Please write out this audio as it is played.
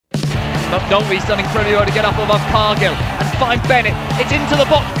McNulty's done incredibly well to get up above Cargill and find Bennett. It's into the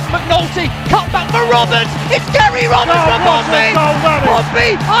box. McNulty, cut back for Roberts. It's Gary Roberts for Pompey.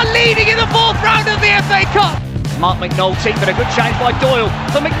 Pompey are leading in the fourth round of the FA Cup. Mark McNulty, but a good chance by Doyle.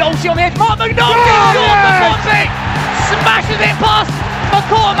 For McNulty on the edge. Mark McNulty scores for Pompey. Smashes it past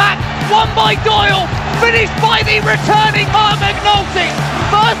McCormack. Won by Doyle. Finished by the returning Mark McNulty.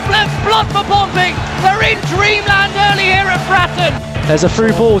 First left blood for Pompey. They're in dreamland early here at Bratton. There's a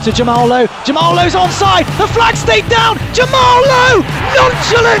through ball to Jamal Lowe. Jamal Lowe's onside. The flag's stayed down. Jamal Lowe,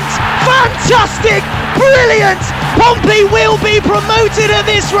 nonchalant, fantastic, brilliant. Pompey will be promoted at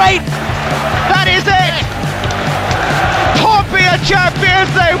this rate. That is it. Pompey are champions.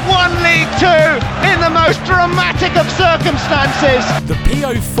 They won League Two in the most dramatic of circumstances. The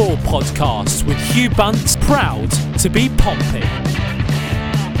PO4 podcast with Hugh Bunce, proud to be Pompey.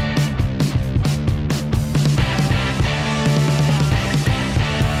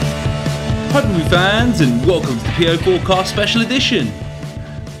 Hi Pompey fans and welcome to the PO4 Cast Special Edition.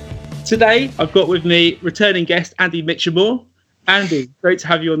 Today I've got with me returning guest Andy Mitchamore. Andy, great to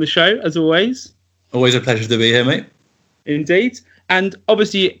have you on the show as always. Always a pleasure to be here, mate. Indeed. And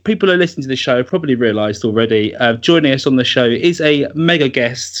obviously people who are listening to the show have probably realised already, joining us on the show is a mega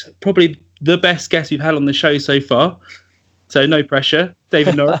guest, probably the best guest we've had on the show so far. So no pressure,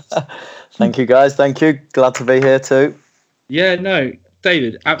 David Norris. Thank you guys, thank you. Glad to be here too. Yeah, no,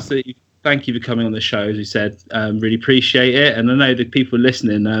 David, absolutely. Thank you for coming on the show, as you said. Really appreciate it. And I know the people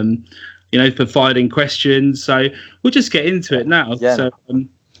listening, providing questions. So we'll just get into it now. Yeah.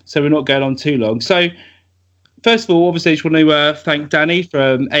 So we're not going on too long. So first of all, obviously, I just want to thank Danny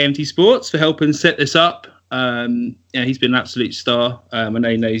from AMT Sports for helping set this up. He's been an absolute star. I know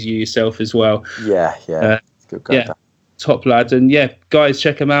he knows you yourself as well. Yeah. Good guy. Yeah, top lad. And yeah, guys,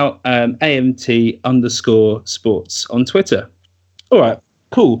 check him out. AMT_sports on Twitter. All right.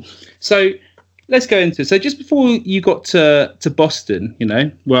 Cool. So let's go into it. So just before you got to Boston,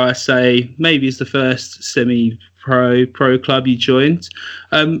 where I say maybe it's the first semi-pro club you joined,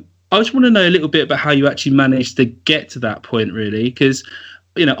 I just want to know a little bit about how you actually managed to get to that point, really, because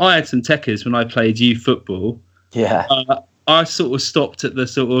I had some techers when I played youth football. Yeah. I sort of stopped at the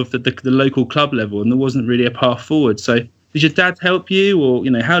sort of the local club level, and there wasn't really a path forward. So did your dad help you, or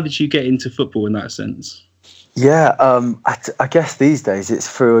how did you get into football in that sense? Yeah, I guess these days it's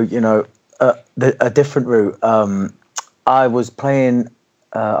through, a different route. I was playing,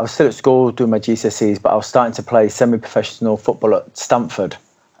 I was still at school doing my GCSEs, but I was starting to play semi-professional football at Stamford,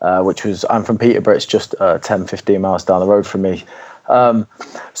 I'm from Peterborough, it's just 10, 15 miles down the road from me.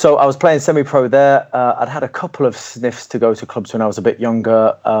 So I was playing semi-pro there. I'd had a couple of sniffs to go to clubs when I was a bit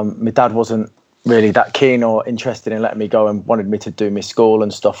younger. My dad wasn't really that keen or interested in letting me go and wanted me to do my school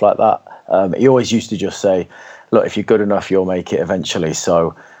and stuff like that. He always used to just say, look, if you're good enough, you'll make it eventually.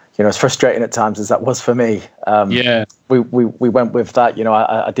 So, as frustrating at times as that was for me. We went with that.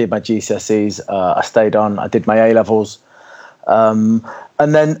 I did my GCSEs, I stayed on, I did my A-levels. And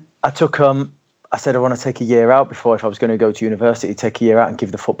then I took, I said I want to take a year out before, if I was going to go to university, take a year out and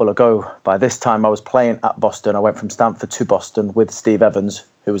give the football a go. By this time I was playing at Boston. I went from Stamford to Boston with Steve Evans,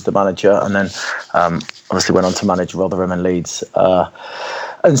 who was the manager, and then obviously went on to manage Rotherham and Leeds.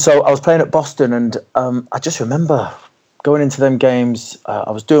 And so I was playing at Boston, and I just remember going into them games. I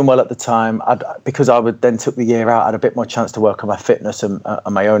was doing well at the time. Because I would then took the year out, I had a bit more chance to work on my fitness and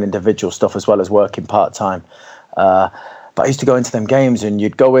my own individual stuff, as well as working part-time. But I used to go into them games, and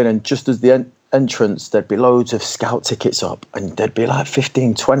you'd go in, and just as the entrance, there'd be loads of scout tickets up, and there'd be like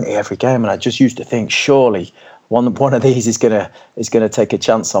 15, 20 every game. And I just used to think, surely one of these is gonna take a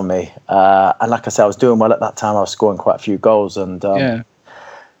chance on me. And like I said, I was doing well at that time. I was scoring quite a few goals, and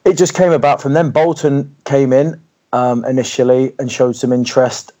it just came about from then. Bolton came in initially and showed some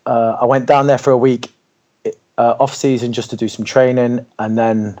interest. I went down there for a week off season just to do some training, and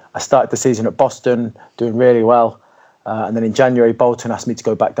then I started the season at Boston doing really well. And then in January, Bolton asked me to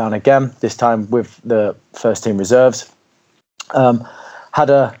go back down again, this time with the first team reserves. Had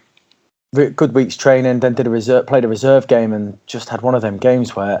a good week's training, then played a reserve game, and just had one of them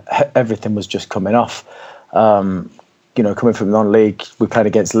games where everything was just coming off. Coming from non-league, we played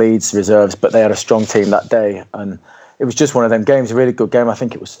against Leeds reserves, but they had a strong team that day, and it was just one of them games, a really good game. I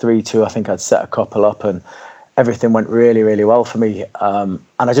think it was 3-2. I think I'd set a couple up, and everything went really, really well for me. And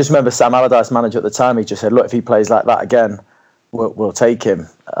I just remember Sam Allardyce, manager at the time, he just said, look, if he plays like that again, we'll take him.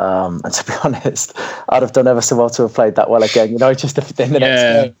 And to be honest, I'd have done ever so well to have played that well again, just in the next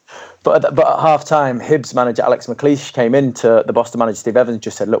game. But at half-time, Hibs manager Alex McLeish came in to the Boston manager Steve Evans and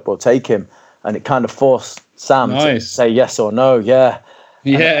just said, look, we'll take him. And it kind of forced Sam to say yes or no, yeah.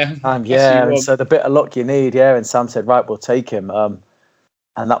 And so the bit of luck you need, and Sam said, right, we'll take him.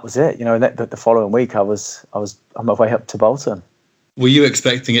 that was it. And the following week I was on my way up to Bolton. Were you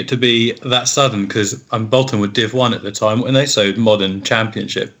expecting it to be that sudden? Because Bolton were Div 1 at the time, weren't they? So modern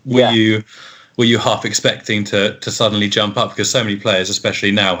Championship. Were you half expecting to suddenly jump up? Because so many players,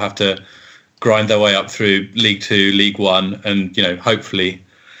 especially now, have to grind their way up through League 2, League 1, and hopefully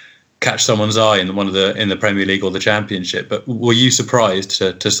catch someone's eye in the Premier League or the Championship. But were you surprised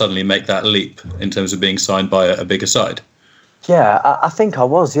to suddenly make that leap in terms of being signed by a bigger side? Yeah, I think I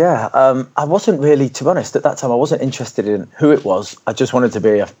was, yeah. I wasn't really, to be honest, at that time, I wasn't interested in who it was. I just wanted to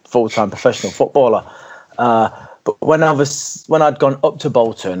be a full-time professional footballer. But when I'd gone up to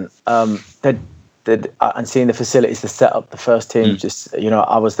Bolton, and seeing the facilities to set up the first team,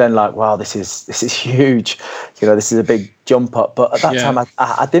 I was then like, wow, this is huge. This is a big jump up. But at that time,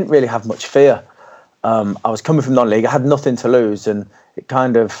 I didn't really have much fear. I was coming from non-league. I had nothing to lose, and it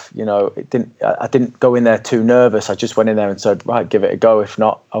kind of, I didn't go in there too nervous. I just went in there and said, right, give it a go. If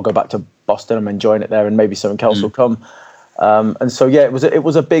not, I'll go back to Boston. I'm enjoying it there, and maybe something else will come. And so, yeah, it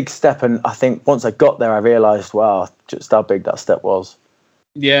was a big step. And I think once I got there, I realised, wow, just how big that step was.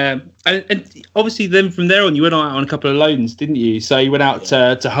 Yeah, and obviously then from there on you went out on a couple of loans, didn't you? So you went out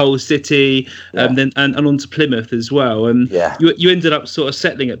to Hull City, then and on to Plymouth as well. And you ended up sort of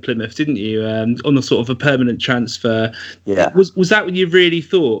settling at Plymouth, didn't you? On a sort of a permanent transfer. Yeah. Was that when you really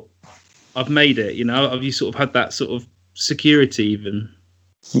thought, I've made it? Have you sort of had that sort of security even?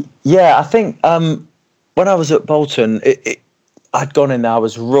 Yeah, I think when I was at Bolton, I'd gone in there. I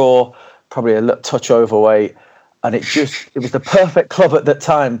was raw, probably a little touch overweight. And it was the perfect club at that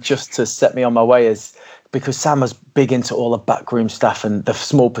time just to set me on my way, because Sam was big into all the backroom stuff and the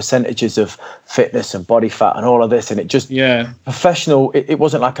small percentages of fitness and body fat and all of this. And it just, professional, it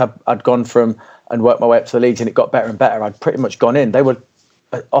wasn't like I'd gone from and worked my way up to the leagues and it got better and better. I'd pretty much gone in. They were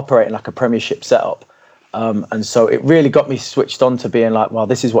operating like a Premiership setup. And so it really got me switched on to being like, well,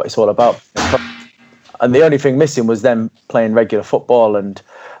 this is what it's all about. And the only thing missing was them playing regular football. And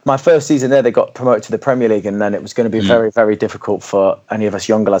my first season there, they got promoted to the Premier League, and then it was going to be very, very difficult for any of us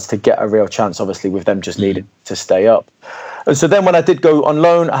younger lads to get a real chance, obviously, with them just needing to stay up. And so then when I did go on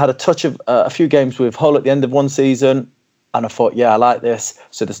loan, I had a touch of a few games with Hull at the end of one season, and I thought, yeah, I like this.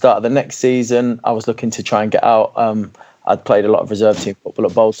 So the start of the next season, I was looking to try and get out. I'd played a lot of reserve team football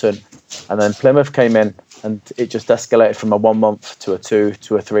at Bolton, and then Plymouth came in, and it just escalated from a 1 month to a 2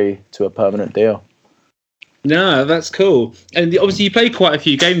 to a 3 to a permanent deal. No, that's cool. And obviously you played quite a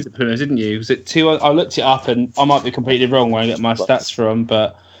few games at Plymouth, didn't you? Was it 2? I looked it up and I might be completely wrong where I get my stats from,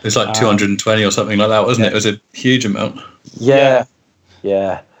 but it's like 220 or something like that, wasn't it? It was a huge amount. Yeah.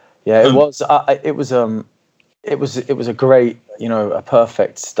 It was. It was a great, a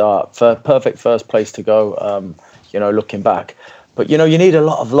perfect start, perfect first place to go. Looking back, but you need a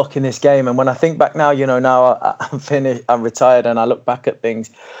lot of luck in this game. And when I think back now, now I'm finished, I'm retired, and I look back at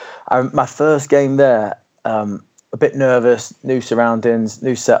things. My first game there. A bit nervous, new surroundings,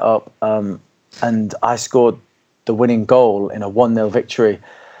 new setup, and I scored the winning goal in a 1-0 victory.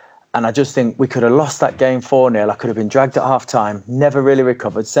 And I just think we could have lost that game 4-0. I could have been dragged at half-time, never really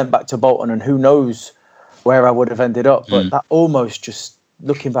recovered, sent back to Bolton, and who knows where I would have ended up. But that almost just,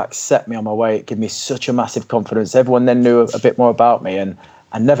 looking back, set me on my way. It gave me such a massive confidence. Everyone then knew a bit more about me, and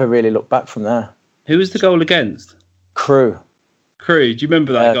I never really looked back from there. Who was the goal against? Crew. Do you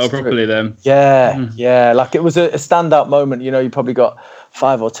remember that goal properly then? Yeah. Like it was a standout moment. You probably got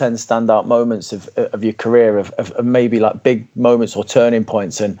 5 or 10 standout moments of your career of maybe like big moments or turning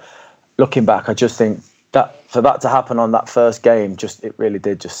points. And looking back, I just think that for that to happen on that first game, it really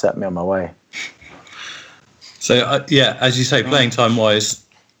did just set me on my way. So as you say, playing time wise,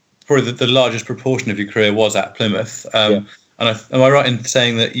 probably the largest proportion of your career was at Plymouth. And am I right in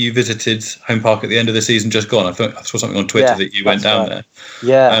saying that you visited Home Park at the end of the season just gone? I saw something on Twitter that you went down there.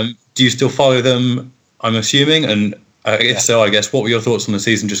 Yeah. Do you still follow them, I'm assuming? And if so, I guess, what were your thoughts on the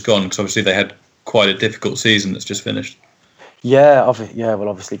season just gone? Because obviously they had quite a difficult season that's just finished. Well,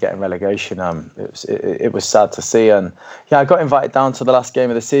 obviously getting relegation, it was sad to see. And I got invited down to the last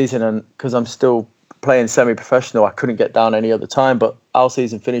game of the season, and because I'm still playing semi-professional, I couldn't get down any other time. But our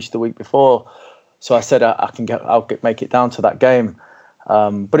season finished the week before. So I said I'll make it down to that game,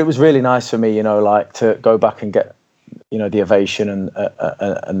 but it was really nice for me, to go back and get, the ovation and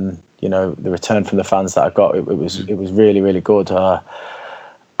the return from the fans that I got. It was really, really good.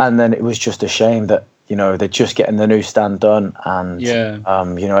 And then it was just a shame that they're just getting the new stand done, and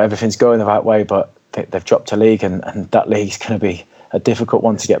everything's going the right way, but they've dropped a league, and that league's going to be a difficult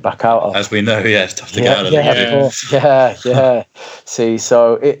one to get back out of. As we know, it's tough to get out of the league. Yeah. See,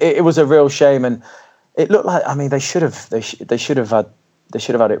 so it was a real shame, and it looked like, they should have had,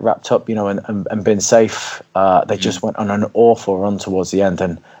 had it wrapped up, and been safe. They just went on an awful run towards the end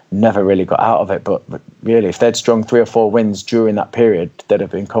and never really got out of it. But really, if they'd strung 3 or 4 wins during that period, they'd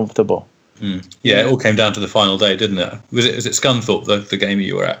have been comfortable. Yeah, it all came down to the final day, didn't it? Was it Scunthorpe, the game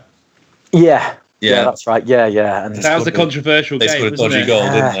you were at? Yeah, that's right. Yeah. And that was a controversial game. They scored a dodgy goal,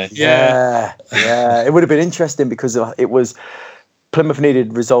 didn't they? Yeah. It would have been interesting because it was Plymouth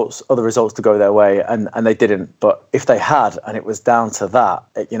needed other results to go their way, and they didn't. But if they had, and it was down to that,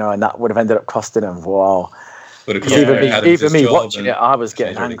 and that would have ended up costing them. Wow. Even me watching it, I was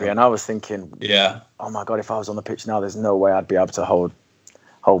getting angry, and I was thinking, oh my God, if I was on the pitch now, there's no way I'd be able to hold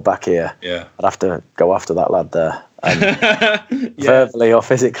back here. Yeah, I'd have to go after that lad there, verbally or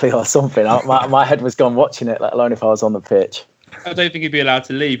physically or something. My head was gone watching it, let alone if I was on the pitch. I don't think he'd be allowed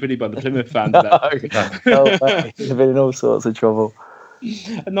to leave, would he, by the Plymouth fans? No, he'd have been in all sorts of trouble.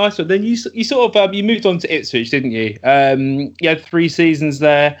 A nice one. Then you sort of you moved on to Ipswich, didn't you? You had 3 seasons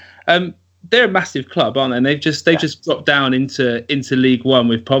there. They're a massive club, aren't they? And they've just dropped down into League One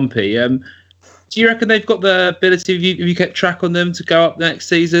with Pompey. Do you reckon they've got the ability, have you kept track on them, to go up next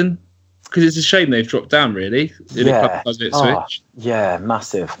season? Because it's a shame they've dropped down, really. Yeah,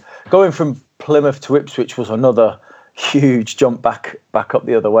 massive. Going from Plymouth to Ipswich was another huge jump back up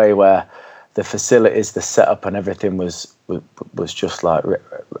the other way, where the facilities, the setup, and everything was just like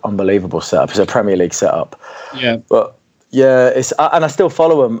unbelievable setup. It's a Premier League setup. Yeah. But yeah, and I still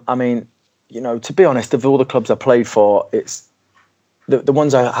follow them. I mean, to be honest, of all the clubs I played for, it's the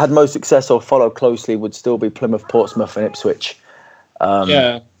ones I had most success or followed closely would still be Plymouth, Portsmouth, and Ipswich.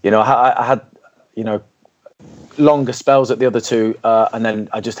 I had longer spells at the other two, and then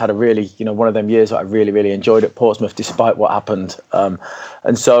I just had a really, one of them years that I really, really enjoyed at Portsmouth, despite what happened.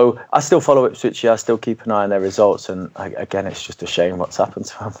 And so I still follow Ipswich. I still keep an eye on their results, and again, it's just a shame what's happened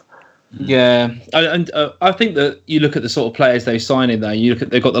to them. Yeah, and I think that you look at the sort of players they sign in there. You look at,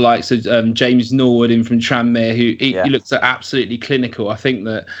 they've got the likes of James Norwood in from Tranmere, who he looks absolutely clinical. I think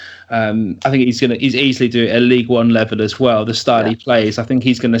that he's easily do it at League One level as well. The style he plays, I think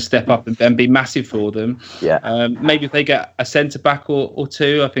he's going to step up and be massive for them. Yeah. Maybe if they get a centre back or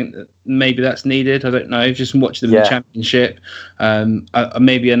two, I think that maybe that's needed. I don't know. Just from watching them in the Championship,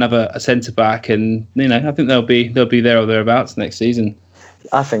 maybe a centre back, and I think they'll be there or thereabouts next season.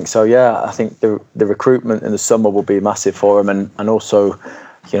 I think so, yeah. I think the recruitment in the summer will be massive for them, and also,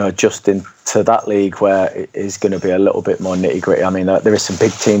 just into that league where it is going to be a little bit more nitty gritty. I mean, there is some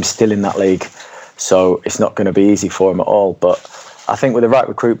big teams still in that league, so it's not going to be easy for them at all. But I think with the right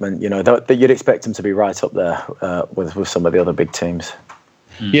recruitment, you'd expect them to be right up there with some of the other big teams.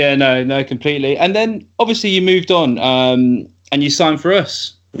 Yeah, no, completely. And then obviously you moved on, and you signed for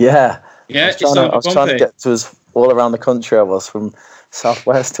us. Yeah. Yeah, I was trying to get to us all around the country. I was from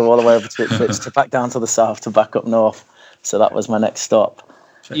southwest to all the way over to Ipswich to back down to the south to back up north. So that was my next stop.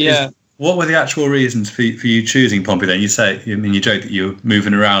 Yeah. What were the actual reasons for you choosing Pompey then? You joke that you were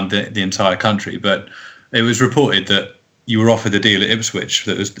moving around the entire country, but it was reported that you were offered a deal at Ipswich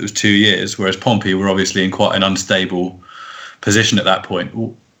that was 2 years, whereas Pompey were obviously in quite an unstable position at that point.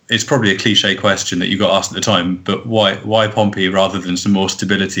 It's probably a cliche question that you got asked at the time, but why Pompey rather than some more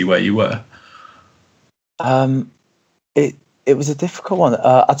stability where you were? It was a difficult one.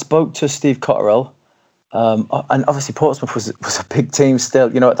 I spoke to Steve Cotterill, and obviously Portsmouth was a big team still.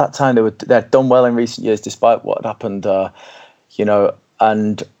 At that time they'd done well in recent years despite what had happened.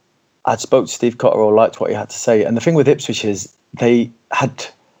 And I spoke to Steve Cotterill, liked what he had to say. And the thing with Ipswich is they had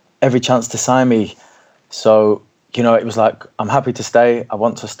every chance to sign me. So, it was like, I'm happy to stay. I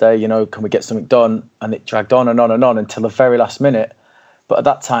want to stay. Can we get something done? And it dragged on and on and on until the very last minute. But at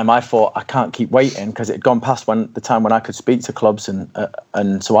that time, I thought I can't keep waiting because it had gone past the time when I could speak to clubs,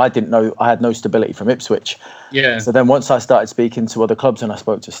 and so I didn't know, I had no stability from Ipswich. Yeah. So then once I started speaking to other clubs and I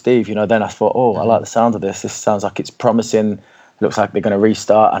spoke to Steve, then I thought, I like the sound of this. This sounds like it's promising. It looks like they're going to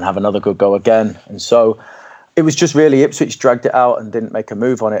restart and have another good go again. And so it was just really Ipswich dragged it out and didn't make a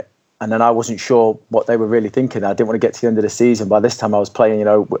move on it. And then I wasn't sure what they were really thinking. I didn't want to get to the end of the season. By this time, I was playing,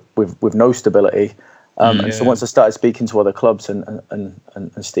 with no stability. And so once I started speaking to other clubs and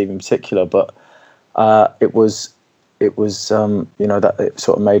Steve in particular, but it was that it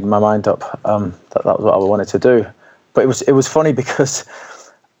sort of made my mind up that was what I wanted to do. But it was funny because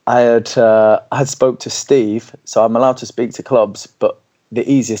I had spoke to Steve, so I'm allowed to speak to clubs, but the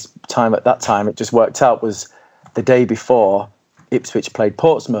easiest time at that time, it just worked out, was the day before Ipswich played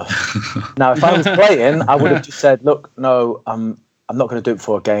Portsmouth. Now, if I was playing, I would have just said, look, no, I'm not going to do it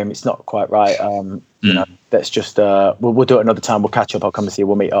before a game. It's not quite right. Let's just we'll do it another time. We'll catch up. I'll come and see you.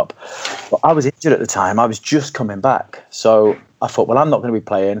 We'll meet up. But I was injured at the time. I was just coming back, so I thought, well, I'm not going to be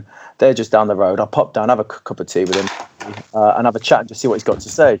playing. They're just down the road. I'll pop down, have a cup of tea with them, and have a chat and just see what he's got to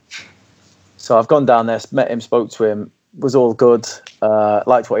say. So I've gone down there, met him, spoke to him, was all good,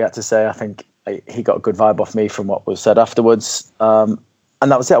 liked what he had to say. I think he got a good vibe off me from what was said afterwards.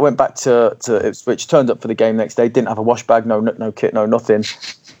 And that was it. I went back to Ipswich, turned up for the game next day, didn't have a wash bag, no kit, no nothing.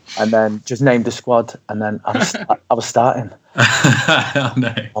 And then just named the squad, and then I was starting. Oh,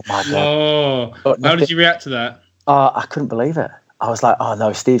 no. Oh, my God. Oh, how did you react to that? I couldn't believe it. I was like, oh,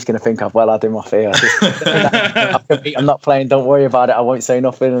 no, Steve's going to think I've well had him off here. I'm not playing, don't worry about it, I won't say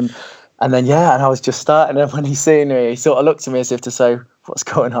nothing. And then, and I was just starting, and when he seen me, he sort of looked at me as if to say, what's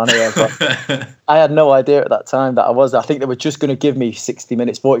going on here? But I had no idea at that time that I think they were just going to give me 60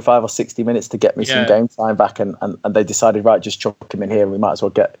 minutes, 45 or 60 minutes to get me some game time back. And they decided, right, just chuck him in here. We might as well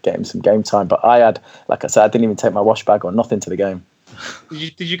get him some game time. But I had, like I said, I didn't even take my wash bag or nothing to the game.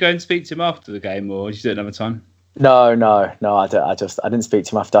 Did you go and speak to him after the game, or did you do it another time? No, I didn't speak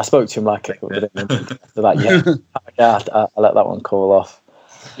to him after. I spoke to him after that. I let that one call off.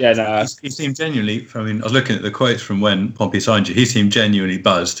 Yeah, no. He seemed genuinely. I mean, I was looking at the quotes from when Pompey signed you. He seemed genuinely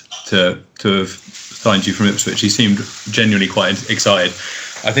buzzed to have signed you from Ipswich. He seemed genuinely quite excited.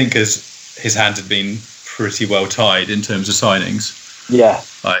 I think as his hands had been pretty well tied in terms of signings. Yeah.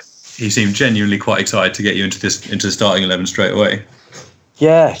 He seemed genuinely quite excited to get you into the starting 11 straight away.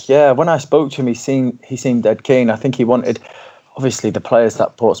 Yeah. When I spoke to him, he seemed dead keen. I think he wanted. Obviously, the players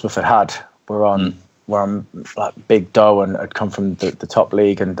that Portsmouth had were on. Where I'm like big dough and had come from the top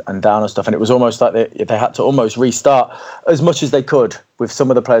league and down and stuff, and it was almost like they had to almost restart as much as they could, with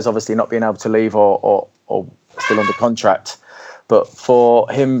some of the players obviously not being able to leave or still under contract. But for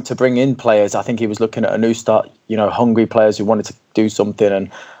him to bring in players, I think he was looking at a new start, hungry players who wanted to do something,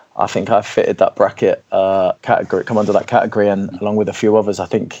 and I think I fitted that bracket category, come under that category, and along with a few others, I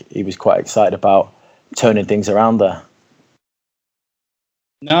think he was quite excited about turning things around there.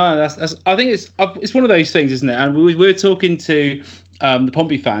 No, that's. I think it's one of those things, isn't it? And we were talking to the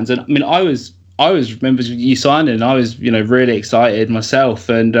Pompey fans, and I mean, I was remember you signing, and I was really excited myself,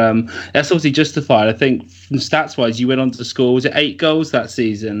 and that's obviously justified. I think from stats wise, you went on to score, was it 8 goals that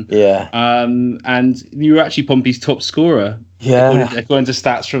season? Yeah. And you were actually Pompey's top scorer. Yeah. According to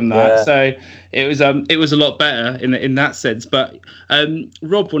stats from that, yeah. So it was a lot better in that sense. But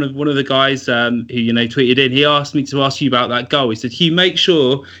Rob, one of the guys who tweeted in, he asked me to ask you about that goal. He said, "Hugh, make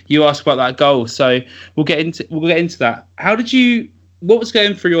sure you ask about that goal." So we'll get into that. What was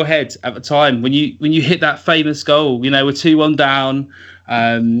going through your head at the time when you hit that famous goal? We're 2-1 down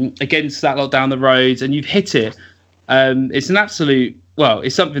against that lot down the road, and you've hit it. It's an absolute. Well,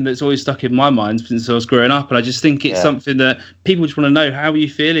 it's something that's always stuck in my mind since I was growing up, and I just think it's something that people just want to know. How were you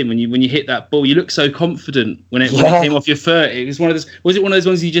feeling when you hit that ball? You look so confident when it came off your foot. It was one of those. Was it one of those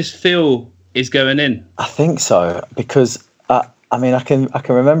ones you just feel is going in? I think so, because I can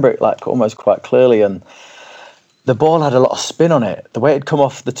remember it like almost quite clearly, and the ball had a lot of spin on it. The way it'd come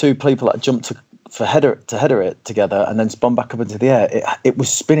off the two people that jumped to header it together and then spun back up into the air, it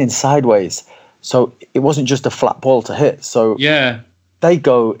was spinning sideways. So it wasn't just a flat ball to hit. So yeah. They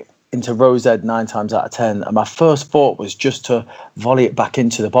go into Rose Ed 9 times out of 10, and my first thought was just to volley it back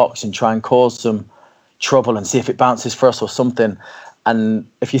into the box and try and cause some trouble and see if it bounces for us or something. And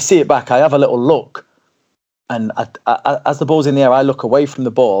if you see it back, I have a little look, and as the ball's in the air, I look away from the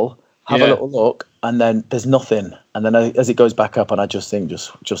ball, have a little look, and then there's nothing. And then as it goes back up, and I just think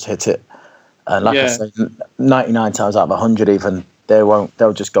just hit it. And like I say, 99 times out of 100, even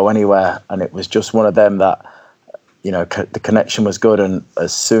they'll just go anywhere. And it was just one of them that. The connection was good, and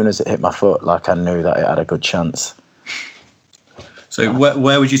as soon as it hit my foot, I knew that it had a good chance. So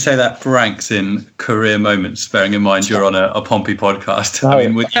where would you say that ranks in career moments, bearing in mind you're on a Pompey podcast? I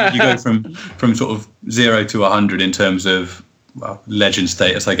mean, you go from sort of 0 to 100 in terms of legend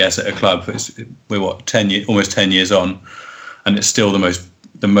status, I guess, at a club. We're almost 10 years on, and it's still the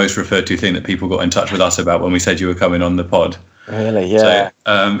most referred to thing that people got in touch with us about when we said you were coming on the pod. Really? Yeah.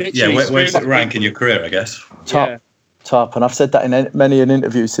 So, where does it rank in your career, I guess? Top, and I've said that in many an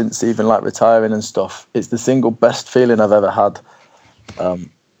interview since even retiring and stuff. It's the single best feeling I've ever had,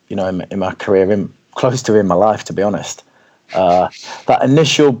 in my career, close to in my life, to be honest. That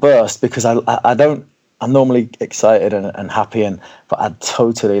initial burst, because I'm normally excited and happy, but I'd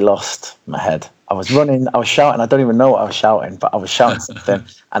totally lost my head. I was running, I was shouting, I don't even know what I was shouting, but I was shouting something,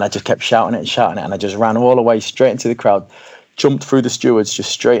 and I just kept shouting it, and I just ran all the way straight into the crowd, jumped through the stewards,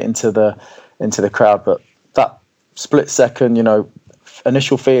 just straight into the crowd. But that split second,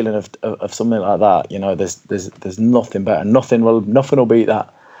 initial feeling of something like that, there's nothing better. Nothing will beat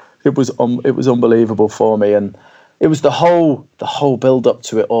that. It was unbelievable for me, and it was the whole build up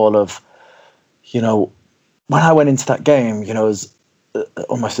to it all of, when I went into that game,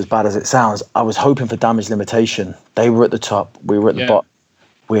 almost as bad as it sounds, I was hoping for damage limitation. They were at the top, we were at the bottom.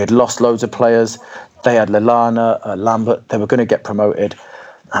 We had lost loads of players. They had Lallana, Lambert. They were going to get promoted,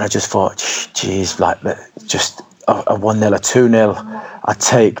 and I just thought, geez, like just a 1-0, a 2-0. I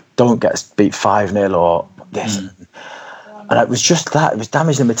take. Don't get us beat 5-0 or this. And it was just that. It was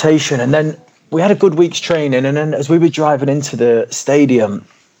damage limitation, and then we had a good week's training, and then as we were driving into the stadium,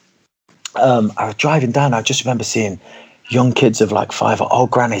 I was driving down. I just remember seeing young kids of like 5 or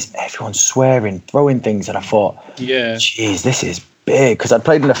old grannies, everyone swearing, throwing things, and I thought, geez, this is big, because I'd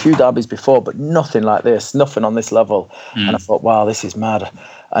played in a few derbies before, but nothing like this, nothing on this level. And I thought, wow, this is mad.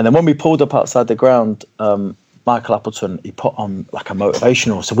 And then when we pulled up outside the ground, Michael Appleton, he put on like a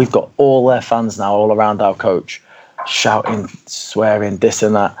motivational. So we've got all their fans now all around our coach, shouting, swearing, this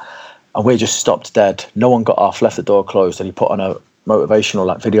and that. And we just stopped dead. No one got off, left the door closed, and he put on a motivational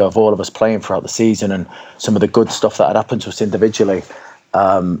like video of all of us playing throughout the season and some of the good stuff that had happened to us individually.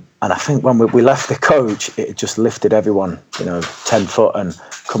 And I think when we left the coach, it just lifted everyone, 10 foot, and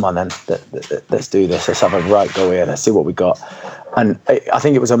come on then, let's do this. Let's have a right go here. Let's see what we got. And I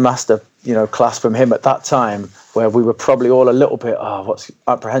think it was a master, class from him at that time, where we were probably all a little bit, what's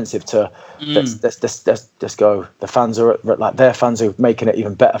apprehensive to let's go. The fans are like, their fans are making it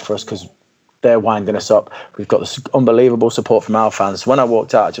even better for us because they're winding us up. We've got this unbelievable support from our fans. When I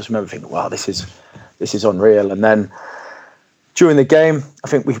walked out, I just remember thinking, wow, this is unreal. And then during the game, I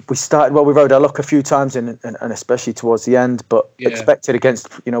think we started well. We rode our luck a few times, and especially towards the end, but expected against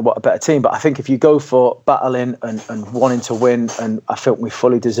what a better team. But I think if you go for battling and wanting to win, and I think we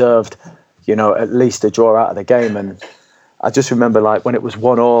fully deserved, at least a draw out of the game. And I just remember like when it was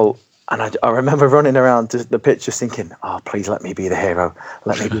 1-1, and I remember running around the pitch just thinking, oh, please let me be the hero.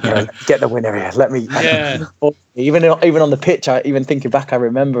 Let me get the winner here. Let me. Even on the pitch, even thinking back, I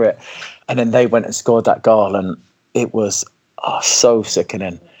remember it. And then they went and scored that goal, and it was so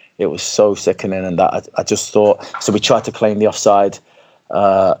sickening. It was so sickening, and that I just thought. So we tried to claim the offside,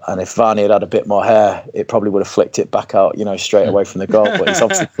 and if Varney had a bit more hair, it probably would have flicked it back out, straight away from the goal. But it's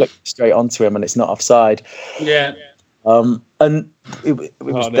obviously flicked straight onto him, and it's not offside. Yeah. And it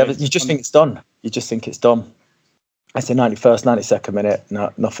was you just think it's done. You just think it's done. It's the 91st, 92nd minute.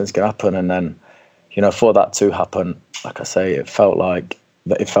 No, nothing's going to happen, and then for that to happen, like I say, it felt like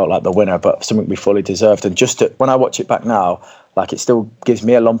the winner, but something we fully deserved. And when I watch it back now, like it still gives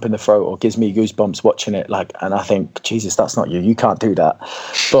me a lump in the throat or gives me goosebumps watching it. Like, and I think, Jesus, that's not you. You can't do that.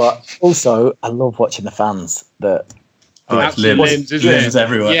 But also, I love watching the fans that. It's limbs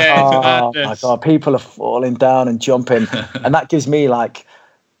everywhere. Yeah, oh my God, people are falling down and jumping, and that gives me like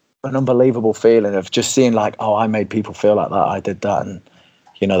an unbelievable feeling of just seeing like, oh, I made people feel like that. I did that, and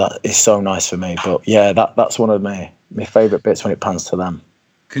that is so nice for me. But yeah, that's one of my favourite bits when it pans to them.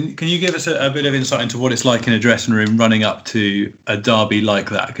 Can you give us a bit of insight into what it's like in a dressing room running up to a derby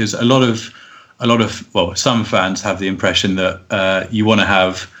like that? Because a lot of some fans have the impression that you want to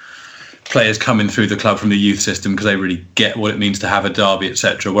have players coming through the club from the youth system because they really get what it means to have a derby,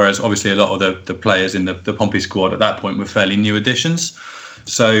 etc. Whereas obviously a lot of the players in the Pompey squad at that point were fairly new additions.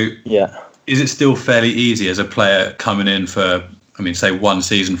 So is it still fairly easy as a player coming in for, say one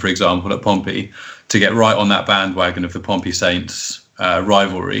season, for example, at Pompey, to get right on that bandwagon of the Pompey Saints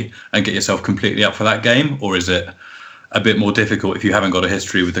rivalry and get yourself completely up for that game? Or is it a bit more difficult if you haven't got a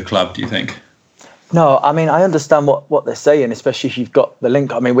history with the club, do you think? No, I understand what they're saying, especially if you've got the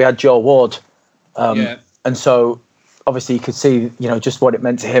link. We had Joe Ward, and so obviously you could see, just what it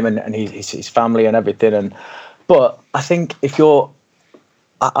meant to him and his family and everything. But I think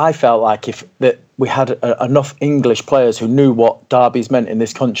I felt like we had enough English players who knew what derbies meant in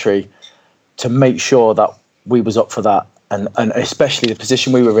this country to make sure that we was up for that. And especially the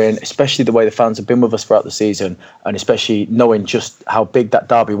position we were in, especially the way the fans have been with us throughout the season, and especially knowing just how big that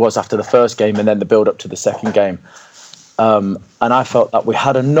derby was after the first game and then the build up to the second game. And I felt that we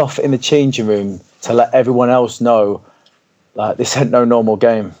had enough in the changing room to let everyone else know, like, this ain't no normal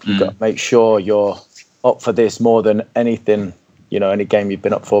game. You've got to make sure you're up for this more than anything, any game you've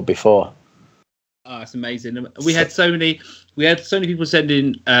been up for before. Oh, it's amazing. We had so many people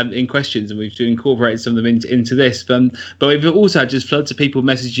sending in questions, and we've incorporated some of them into this. But we've also had just floods of people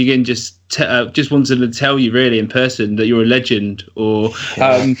messaging in, just wanted to tell you really in person that you're a legend, or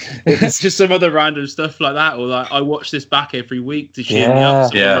it's just some other random stuff like that, or like, I watch this back every week to cheer me up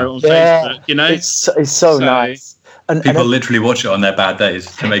on Facebook. It's so nice. And people literally watch it on their bad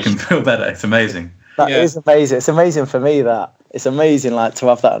days to make them feel better. It's amazing. That is amazing. It's amazing for me that it's amazing, like, to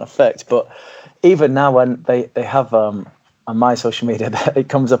have that effect. But even now, when they have on my social media, it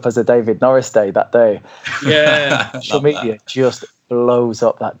comes up as a David Norris day that day. Yeah. Social media just blows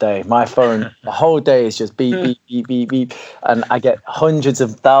up that day. My phone, the whole day is just beep, beep, beep, beep, beep. And I get hundreds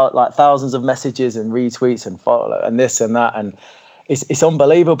of thousands of messages and retweets and follow and this and that. And it's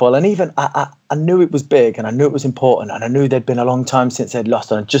unbelievable. And even I knew it was big and I knew it was important and I knew there'd been a long time since they'd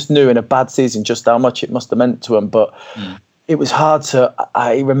lost. And I just knew in a bad season just how much it must have meant to them. But it was hard to,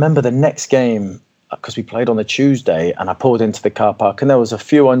 I remember the next game, because we played on the Tuesday, and I pulled into the car park and there was a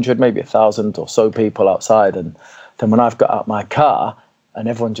few hundred, maybe 1,000 or so people outside. And then when I've got out my car and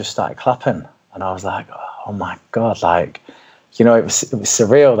everyone just started clapping and I was like, oh my God, like, you know, it was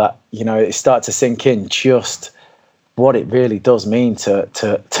surreal that, you know, it started to sink in just what it really does mean to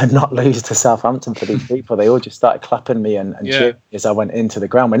not lose to Southampton for these people. They all just started clapping me and cheering as I went into the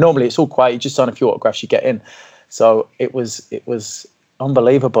ground. Where normally it's all quiet, you just sign a few autographs, you get in. So it was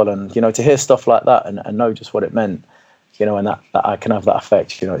unbelievable. And, you know, to hear stuff like that and know just what it meant, you know, and that I can have that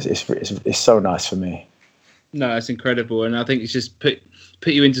effect, you know, it's so nice for me. No, it's incredible, and I think it's just put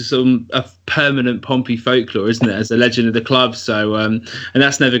you into a permanent Pompey folklore, isn't it, as a legend of the club? So, and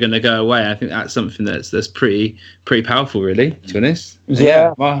that's never going to go away. I think that's something that's pretty powerful, really. To be honest.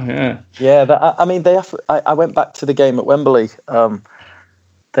 Yeah. Wow, yeah. Yeah. I mean, I went back to the game at Wembley.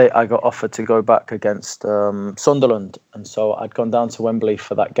 I got offered to go back against Sunderland, and so I'd gone down to Wembley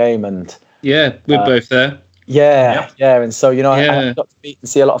for that game, and yeah, we're both there. Yeah. And so, you know, I got to meet and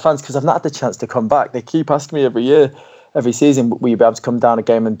see a lot of fans because I've not had the chance to come back. They keep asking me every season, will you be able to come down a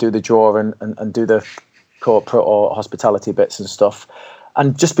game and do the draw and do the corporate or hospitality bits and stuff?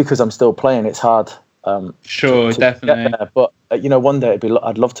 And just because I'm still playing, it's hard. Sure, definitely. But you know, one day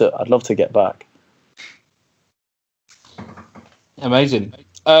I'd love to get back. Amazing.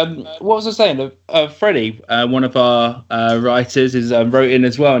 What was I saying? Freddie, one of our writers, wrote in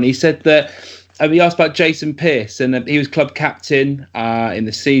as well, and he said that. He asked about Jason Pearce, and he was club captain in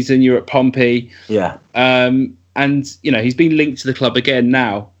the season. You were at Pompey. Yeah. And, you know, he's been linked to the club again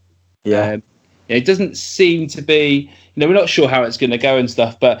now. Yeah. It doesn't seem to be, you know, we're not sure how it's going to go and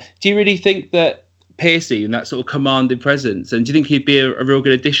stuff, but do you really think that Pearcey and that sort of commanding presence, and do you think he'd be a real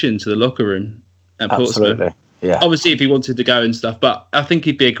good addition to the locker room at Portsmouth? Absolutely. Yeah. Obviously, if he wanted to go and stuff, but I think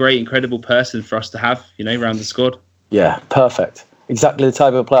he'd be a great, incredible person for us to have, you know, around the squad. Yeah, perfect. Exactly the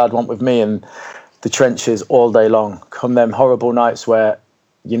type of player I'd want with me in the trenches all day long. Come them horrible nights where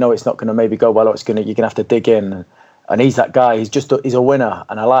you know it's not going to maybe go well, or you're going to have to dig in. And he's that guy. He's a winner,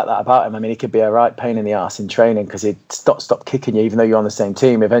 and I like that about him. I mean, he could be a right pain in the arse in training because he'd stop kicking you, even though you're on the same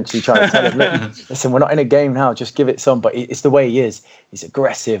team. Eventually, trying to tell him, look, listen, we're not in a game now. Just give it some. But it's the way he is. He's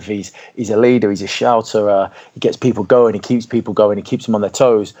aggressive. He's a leader. He's a shouter. He gets people going. He keeps people going. He keeps them on their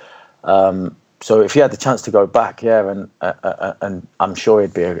toes. So if he had the chance to go back, and I'm sure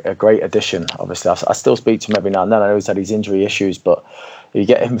he'd be a great addition. Obviously, I still speak to him every now and then. I know he's had his injury issues, but you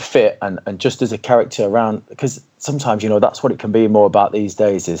get him fit and just as a character around, because sometimes, you know, that's what it can be more about these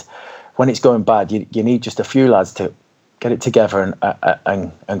days, is when it's going bad, you need just a few lads to get it together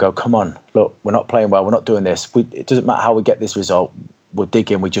and go, come on, look, we're not playing well, we're not doing this. It doesn't matter how we get this result, we'll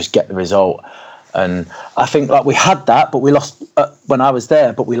dig in, we just get the result. And I think like we had that, but we lost when I was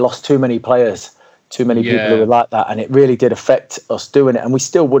there, but we lost too many players, too many people who were like that. And it really did affect us doing it. And we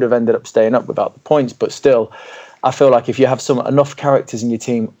still would have ended up staying up without the points. But still, I feel like if you have enough characters in your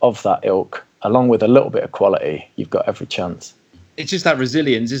team of that ilk, along with a little bit of quality, you've got every chance. It's just that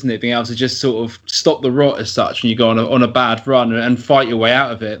resilience, isn't it? Being able to just sort of stop the rot as such when you go on a bad run and fight your way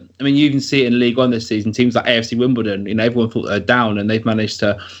out of it. I mean, you even see it in League One this season. Teams like AFC Wimbledon, you know, everyone thought they were down and they've managed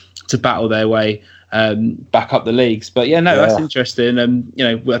to battle their way back up the leagues. But that's interesting.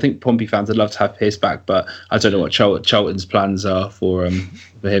 You know, I think Pompey fans would love to have Pearce back, but I don't know what Charlton's plans are for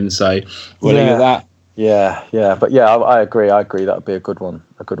him. So we'll leave it at that. Yeah. But I agree. That would be a good one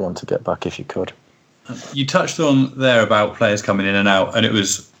to get back if you could. You touched on there about players coming in and out, and it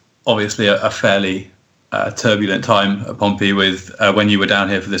was obviously a fairly turbulent time at Pompey with when you were down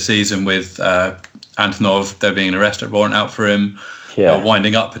here for the season with Antonov, there being an arrest warrant out for him,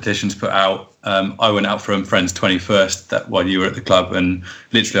 winding up petitions put out. I went out for a friend's 21st while you were at the club, and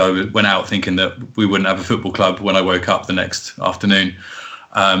literally I went out thinking that we wouldn't have a football club when I woke up the next afternoon.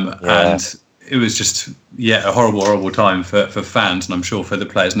 And it was just, a horrible time for fans, and I'm sure for the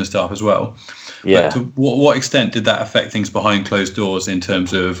players and the staff as well. Yeah. But to what extent did that affect things behind closed doors in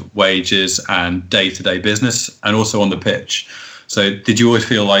terms of wages and day-to-day business, and also on the pitch? So did you always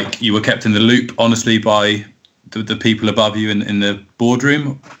feel like you were kept in the loop, honestly, by the people above you in the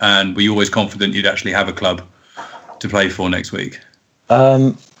boardroom? And were you always confident you'd actually have a club to play for next week? I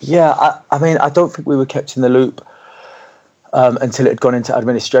mean, I don't think we were kept in the loop until it had gone into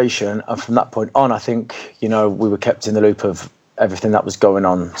administration. And from that point on, I think, you know, we were kept in the loop of everything that was going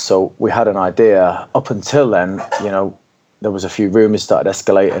on. So we had an idea. Up until then, you know, there was a few rumours started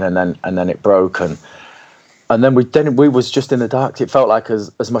escalating, and then it broke, and then we was just in the dark. It felt like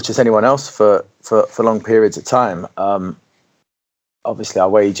as much as anyone else for long periods of time. Obviously, our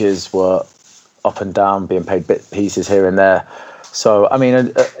wages were up and down, being paid bit pieces here and there. So, I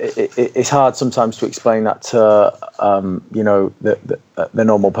mean, it's hard sometimes to explain that to you know, the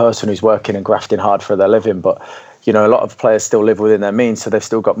normal person who's working and grafting hard for their living, but you know, a lot of players still live within their means, so they've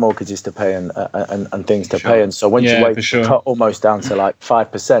still got mortgages to pay and things to pay. And so once you wait to cut almost down to like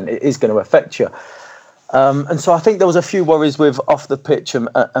 5%, it is going to affect you. And so I think there was a few worries with off the pitch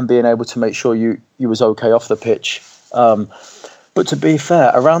and being able to make sure you was okay off the pitch. But to be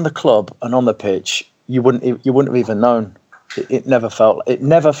fair, around the club and on the pitch, you wouldn't have even known. It never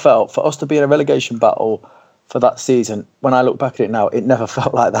felt for us to be in a relegation battle for that season. When I look back at it now, it never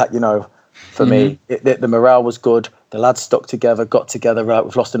felt like that, you know. For me, the morale was good. The lads stuck together, got together. Right,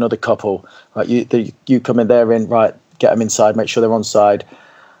 we've lost another couple. Right, you come in there, right, get them inside, make sure they're on side,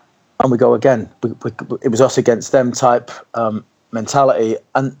 and we go again. It was us against them type mentality,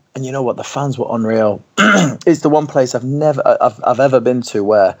 and you know what? The fans were unreal. It's the one place I've ever been to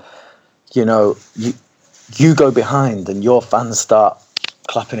where, you know, you go behind and your fans start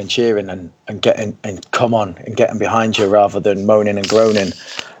clapping and cheering and getting and come on and getting behind you rather than moaning and groaning.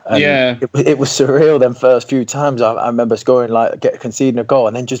 And it was surreal them first few times. I remember scoring, conceding a goal,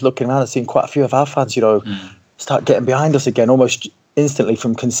 and then just looking around and seeing quite a few of our fans, you know, start getting behind us again, almost instantly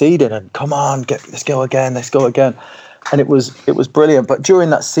from conceding. And come on, let's go again. And it was brilliant. But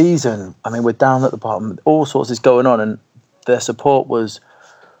during that season, I mean, we're down at the bottom. All sorts is going on, and their support was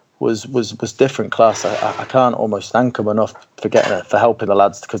different class. I can't almost thank them enough for helping the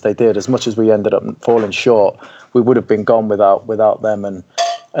lads, because they did. As much as we ended up falling short, we would have been gone without them.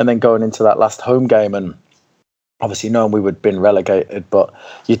 And then going into that last home game, and obviously knowing we would have been relegated, but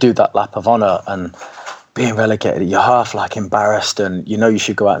you do that lap of honour, and being relegated, you're half like embarrassed, and you know you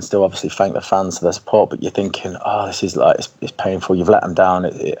should go out and still obviously thank the fans for their support, but you're thinking, oh, this is like, it's painful, you've let them down,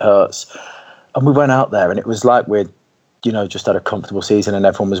 it hurts. And we went out there, and it was like we'd, you know, just had a comfortable season, and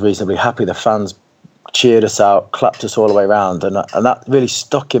everyone was reasonably happy. The fans cheered us out, clapped us all the way around, and that really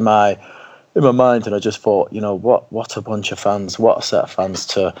stuck in my mind. And I just thought, you know, what a bunch of fans, what a set of fans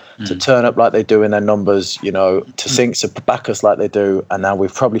to turn up like they do in their numbers, you know, to back us like they do. And now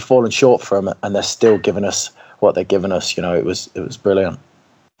we've probably fallen short from it, and they're still giving us what they're giving us. You know, it was brilliant.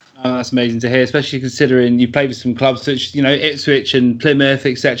 Oh, that's amazing to hear, especially considering you played with some clubs such, you know, Ipswich and Plymouth,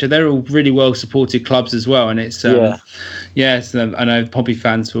 etc. They're all really well supported clubs as well, and it's I know Pompey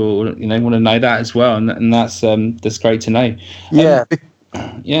fans will, you know, want to know that as well, and that's great to know.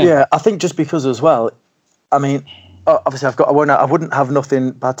 Yeah, I think just because as well, I mean, obviously I wouldn't have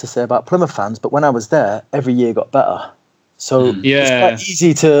nothing bad to say about Plymouth fans, but when I was there, every year got better. So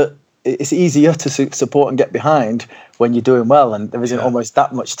it's easier to support and get behind when you're doing well, and there isn't almost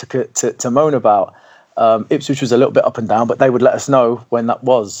that much to moan about. Ipswich was a little bit up and down, but they would let us know when that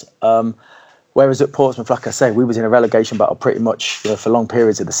was. Whereas at Portsmouth, like I say, we was in a relegation battle pretty much, you know, for long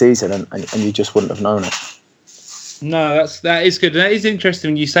periods of the season, and you just wouldn't have known it. No, that is good. And that is interesting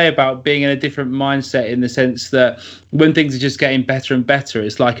when you say about being in a different mindset, in the sense that when things are just getting better and better,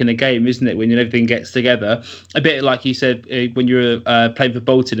 it's like in a game, isn't it? When everything gets together, a bit like you said when you were playing for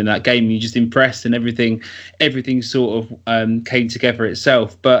Bolton in that game, you just impressed and everything sort of came together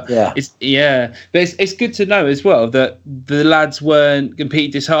itself. But it's good to know as well that the lads weren't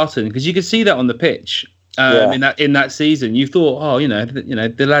completely disheartened, because you could see that on the pitch in that season. You thought, oh, you know,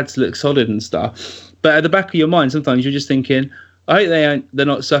 the lads look solid and stuff. But at the back of your mind, sometimes you're just thinking, I hope they're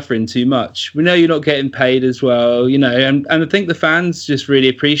not suffering too much. We know you're not getting paid as well, you know, and I think the fans just really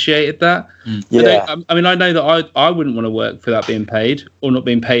appreciated that. I mean, I know that I wouldn't want to work without being paid, or not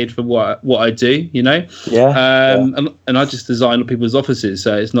being paid for what I do, you know. And I just design people's offices,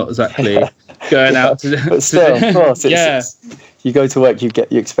 so it's not exactly going out to. But still, of course, it's, you go to work, you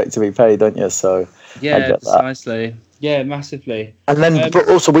expect to be paid, don't you? So precisely. Yeah, massively. And then, but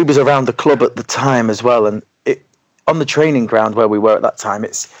also, we was around the club at the time as well, and on the training ground where we were at that time,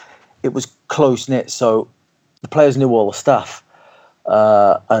 it was close knit. So the players knew all the staff,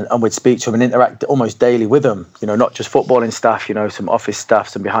 and we'd speak to them and interact almost daily with them. You know, not just footballing staff. You know, some office staff,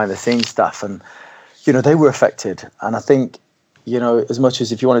 some behind the scenes staff, and you know, they were affected. And I think, you know, as much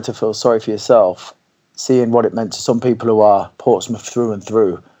as if you wanted to feel sorry for yourself, seeing what it meant to some people who are Portsmouth through and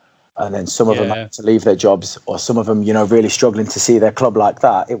through. And then some of them had to leave their jobs, or some of them, you know, really struggling to see their club like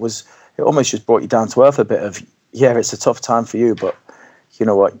that. It almost just brought you down to earth a bit of, it's a tough time for you, but you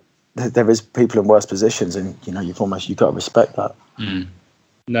know what, there is people in worse positions, and you've got to respect that.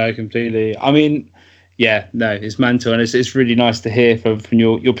 No, completely. I mean, yeah, no, it's mental, and it's really nice to hear from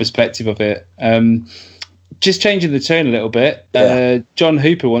your perspective of it. Just changing the tone a little bit, John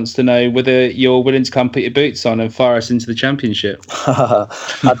Hooper wants to know whether you're willing to come put your boots on and fire us into the Championship.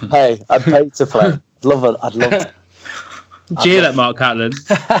 I'd pay to play. I'd love it. Do you hear that, Mark Catlin?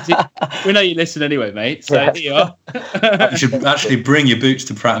 We know you listen anyway, mate. So here you are. You should actually bring your boots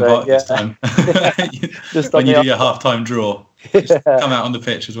to Pratton Park this time. Just when you do your half-time draw, just come out on the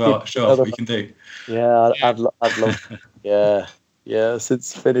pitch as well. Show us what you can do. Yeah, I'd love. Yeah.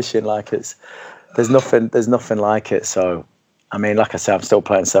 Since finishing, there's nothing like it. So, I mean, like I said, I'm still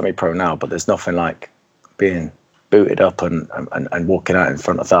playing semi-pro now, but there's nothing like being booted up and walking out in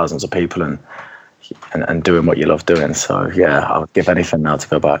front of thousands of people and doing what you love doing. So yeah, I would give anything now to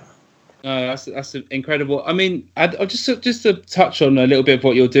go back. No, that's incredible. I mean, I'll just to touch on a little bit of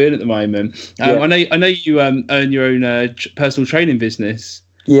what you're doing at the moment. I know you own your own personal training business.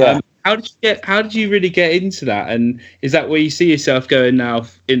 Yeah. How did you really get into that? And is that where you see yourself going now?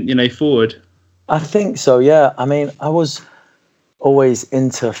 Forward. I think so. Yeah. I mean, I was always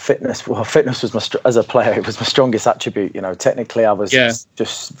into fitness. Well, fitness was as a player, it was my strongest attribute. Technically I was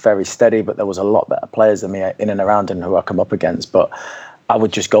just very steady, but there was a lot better players than me in and around and who I come up against. But I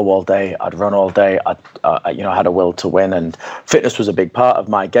would just go all day. I'd run all day. I had a will to win, and fitness was a big part of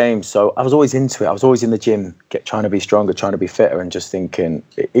my game. So I was always into it. I was always in the gym, trying to be stronger, trying to be fitter, and just thinking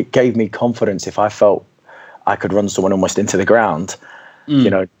it gave me confidence. If I felt I could run someone almost into the ground,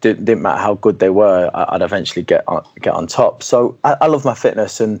 didn't matter how good they were, I'd eventually get on top. So I love my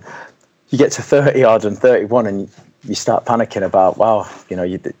fitness, and you get to 30 odd and 31 and you start panicking about, wow,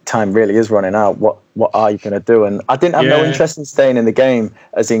 time really is running out. What are you going to do? And I didn't have no interest in staying in the game,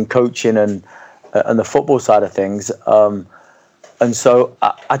 as in coaching and the football side of things. And so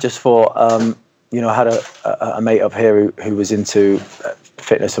I just thought, I had a mate up here who was into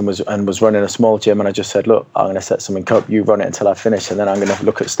fitness and was running a small gym, and I just said, look, I'm going to set something up, you run it until I finish, and then I'm going to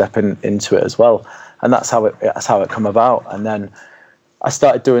look at stepping into it as well. And that's how it come about. And then I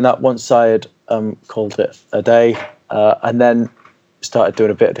started doing that once I had called it a day, and then started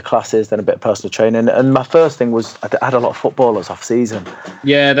doing a bit of the classes, then a bit of personal training. And my first thing was I had a lot of footballers off season.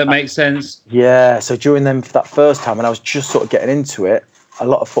 Yeah, that makes sense. Yeah, so during that first time, when I was just sort of getting into it, a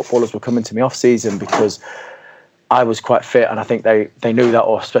lot of footballers were coming to me off season because I was quite fit, and I think they knew that,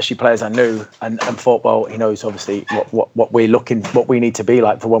 or especially players I knew, and thought, well, he knows obviously what we need to be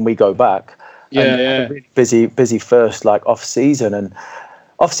like for when we go back. Really busy first off season, and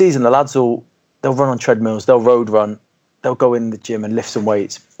off season the lads they'll run on treadmills, they'll road run, they'll go in the gym and lift some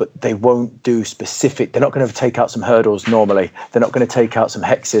weights, but they won't do specific. They're not going to take out some hurdles normally. They're not going to take out some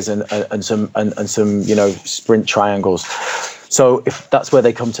hexes and some sprint triangles. So if that's where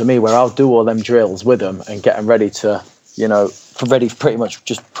they come to me, where I'll do all them drills with them and get them ready to, pretty much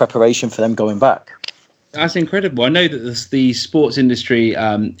just preparation for them going back. That's incredible. I know that the sports industry,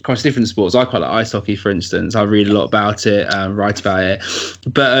 across different sports, I quite like ice hockey, for instance. I read a lot about it, write about it.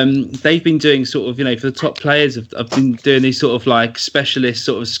 But they've been doing sort of, for the top players, I've been doing these sort of specialist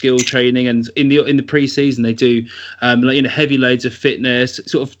sort of skill training. And in the pre-season, they do heavy loads of fitness,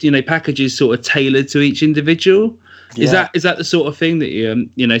 sort of, packages sort of tailored to each individual. Yeah. Is that the sort of thing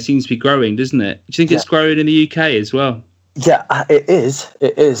that seems to be growing, doesn't it? Do you think it's growing in the UK as well? Yeah, it is,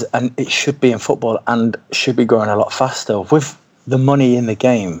 and it should be in football, and should be growing a lot faster with the money in the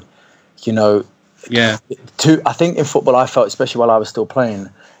game. Yeah. I think in football, I felt, especially while I was still playing,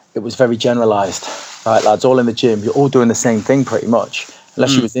 it was very generalised. Right, lads, all in the gym, you're all doing the same thing pretty much.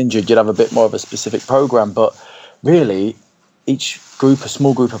 Unless you was injured, you'd have a bit more of a specific program. But really, each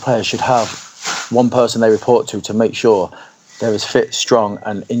small group of players should have one person they report to make sure they're as fit, strong,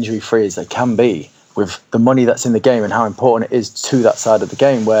 and injury-free as they can be, with the money that's in the game and how important it is to that side of the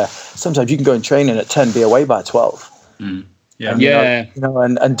game, where sometimes you can go in training at 10, be away by 12. And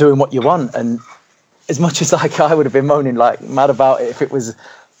doing what you want. And as much as I would have been moaning mad about it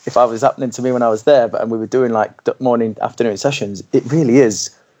if I was happening to me when I was there, and we were doing morning, afternoon sessions, it really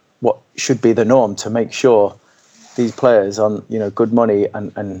is what should be the norm, to make sure these players on good money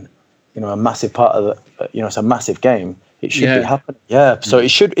and a massive part of it's a massive game. It should be happening. Yeah. So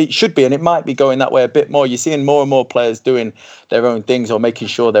it should be, and it might be going that way a bit more. You're seeing more and more players doing their own things, or making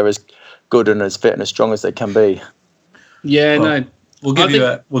sure they're as good and as fit and as strong as they can be. Yeah, no. We'll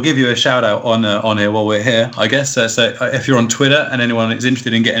give you a shout out on here while we're here, I guess. So if you're on Twitter and anyone is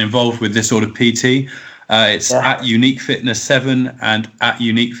interested in getting involved with this sort of PT, It's at Unique Fitness 7 and at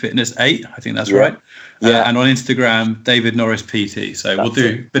Unique Fitness 8. I think that's right. And on Instagram, David Norris PT. So we'll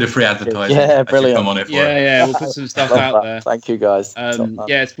do a bit of free advertising. Yeah, brilliant. Come on it for We'll put some stuff out there. Thank you, guys.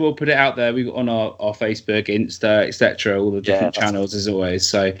 We'll put it out there. We've got on our Facebook, Insta, etc. All the different channels as always.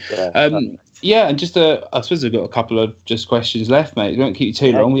 So, and just I suppose we've got a couple of just questions left, mate. We won't keep you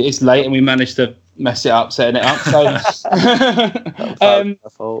too long. It's late and we managed to mess it up, setting it up.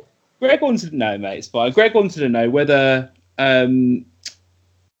 So, Greg wanted to know, mate. It's fine. Greg wanted to know whether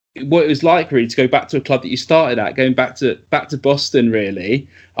what it was like really to go back to a club that you started at, going back to Boston really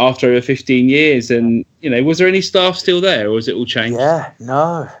after over 15 years, and was there any staff still there, or was it all changed? Yeah,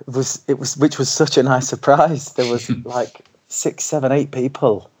 no, it was, which was such a nice surprise. There was like 6, 7, 8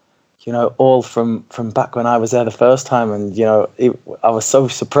 people, all from back when I was there the first time, and I was so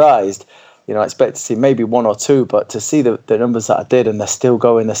surprised. I expect to see maybe 1 or 2, but to see the numbers that I did, and they're still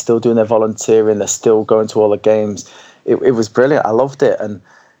going, they're still doing their volunteering, they're still going to all the games. It was brilliant. I loved it, and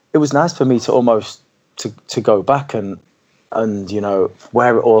it was nice for me to almost to go back and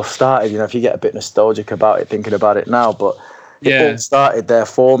where it all started. If you get a bit nostalgic about it, thinking about it now, but it all started there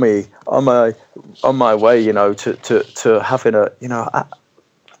for me on my way, to having a,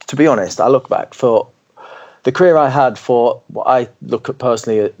 to be honest, I look back for the career I had, for what I look at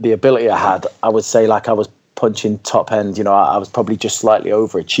personally, the ability I had, I would say like I was punching top end, I was probably just slightly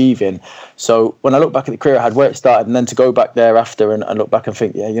overachieving. So when I look back at the career I had, where it started, and then to go back there after and look back and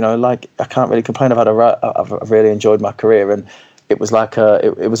think, like I can't really complain. I've really enjoyed my career, and it was like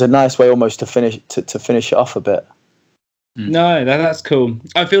it was a nice way almost to finish it off a bit. No, that's cool.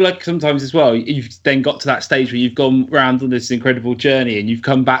 I feel like sometimes as well, you've then got to that stage where you've gone round on this incredible journey and you've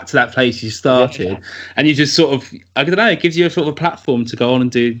come back to that place you started, and you just sort of, I don't know, it gives you a sort of a platform to go on and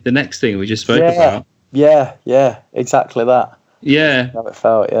do the next thing we just spoke about. Yeah, exactly that. Yeah. How it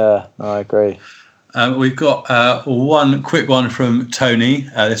felt, no, I agree. We've got one quick one from Tony.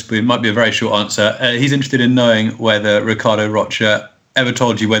 This might be a very short answer. He's interested in knowing whether Ricardo Rocha ever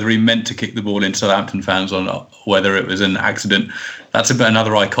told you whether he meant to kick the ball into Southampton fans or not, whether it was an accident. That's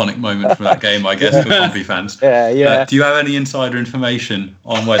another iconic moment from that game, I guess, for Pompey fans. Yeah. Do you have any insider information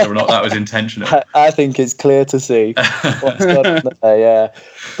on whether or not that was intentional? I think it's clear to see what's going on there, yeah.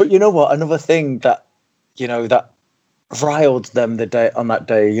 But you know what? Another thing that, that riled them the day on that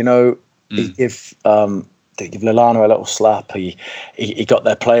day, they give Lallana a little slap. He got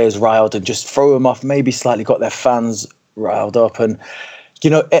their players riled and just threw them off, maybe slightly got their fans riled up, and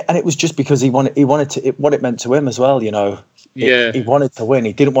and it was just because he wanted to, what it meant to him as well. He wanted to win.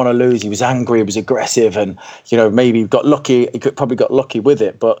 He didn't want to lose. He was angry. He was aggressive, and maybe he got lucky. He probably got lucky with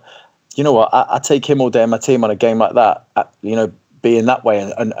it. But you know what? I take him all day and my team on a game like that. Being that way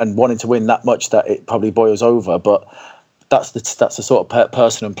and wanting to win that much that it probably boils over. But that's the sort of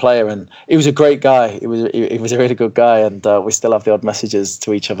person and player, and he was a great guy. He was a really good guy, and we still have the odd messages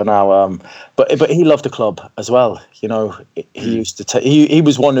to each other now. But he loved the club as well. He used to he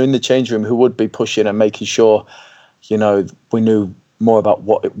was one in the change room who would be pushing and making sure, we knew more about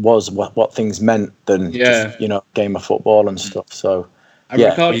what it was, what things meant than just, game of football and stuff. So.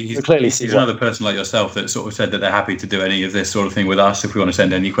 He's another person like yourself that sort of said that they're happy to do any of this sort of thing with us if we want to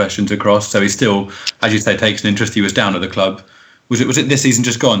send any questions across. So he still, as you say, takes an interest. He was down at the club. Was it this season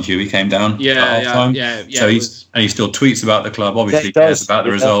just gone, Hugh? He came down at half-time? Yeah. So he still tweets about the club, obviously cares about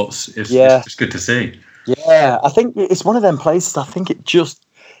the results. It's just good to see. Yeah, I think it's one of them places, I think it just,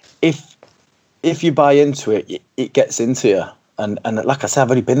 if you buy into it, it gets into you. And like I said, I've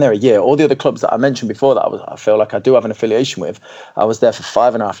only been there a year. All the other clubs that I mentioned before that I feel like I do have an affiliation with, I was there for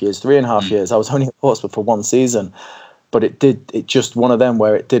 5.5 years, 3.5 years. I was only at Portsmouth for 1 season, but it just one of them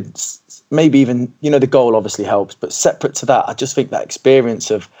where it did, maybe even, the goal obviously helps, but separate to that, I just think that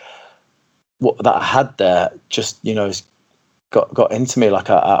experience of what that I had there just, got into me. Like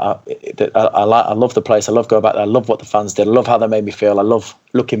I love the place. I love going back there. I love what the fans did. I love how they made me feel. I love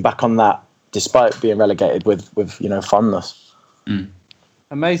looking back on that, despite being relegated with fondness.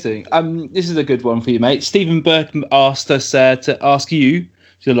 Amazing. This is a good one for you, mate. Stephen Burke asked us to ask you,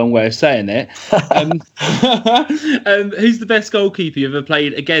 which is a long way of saying it, who's the best goalkeeper you ever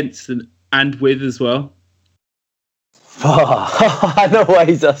played against and with as well? I know why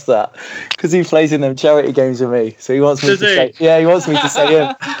he's asked that, because he plays in them charity games with me, so he wants me to say. Yeah, he wants me to say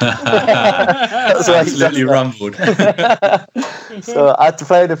him. That's why absolutely rumbled. So I've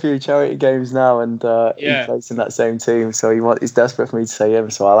played a few charity games now, and he plays in that same team, so he's desperate for me to say him,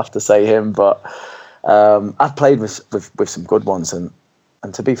 so I'll have to say him. But I've played with some good ones, and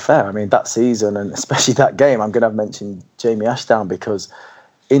to be fair, I mean that season and especially that game, I'm going to mention Jamie Ashdown, because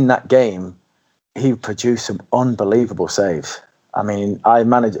in that game, he produced some unbelievable saves. I mean, I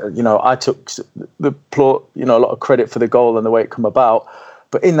took a lot of credit for the goal and the way it come about.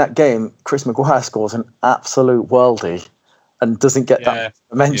 But in that game, Chris Maguire scores an absolute worldie and doesn't get that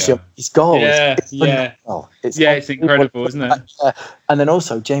mention. Yeah. His goal, it's incredible, isn't it? And then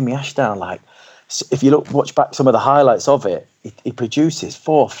also Jamie Ashdown, like, if you watch back some of the highlights of it, he produces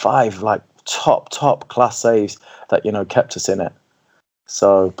 4 or 5 like top class saves that kept us in it.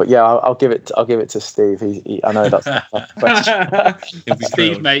 So, but yeah, I'll give it to Steve. I know that's the question.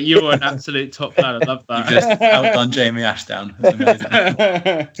 Steve, mate, you're an absolute top fan. I love that. You've just outdone Jamie Ashdown. That's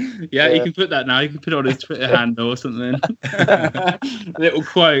amazing. Yeah, you can put that now. You can put it on his Twitter handle or something. Little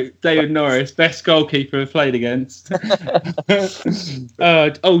quote: David Norris, best goalkeeper I've played against.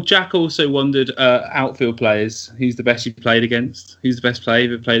 Jack also wondered outfield players. Who's the best you played against? Who's the best player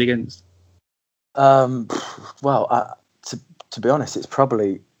you've played against? To be honest, it's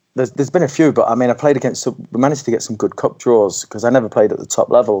probably there's been a few, but I mean, we managed to get some good cup draws because I never played at the top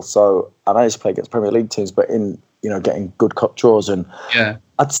level, so I managed to play against Premier League teams, but in getting good cup draws, and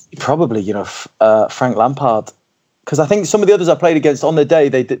I'd say probably Frank Lampard, because I think some of the others I played against on the day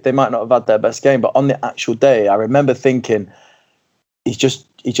they might not have had their best game, but on the actual day, I remember thinking he just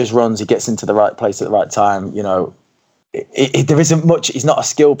runs, he gets into the right place at the right time. There isn't much. He's not a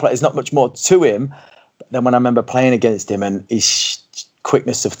skill player. There's not much more to him. Then when I remember playing against him and his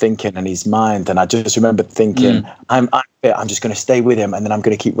quickness of thinking and his mind, and I just remember thinking, I'm just going to stay with him and then I'm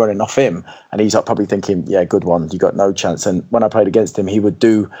going to keep running off him. And he's probably thinking, yeah, good one, you got no chance. And when I played against him, he would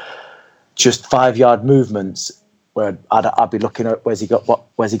do just 5-yard movements where I'd be looking at where's he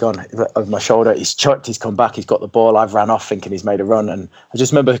gone over my shoulder. He's chucked, he's come back, he's got the ball. I've ran off thinking he's made a run, and I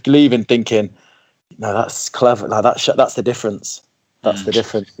just remember leaving thinking, no, that's clever. Like that's the difference. That's the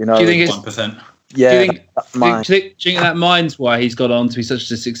difference. Do you think it's 1%? Yeah. Do you think that mind's why he's got on to be such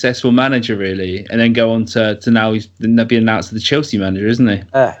a successful manager, really, and then go on to now he's being announced as the Chelsea manager, isn't he?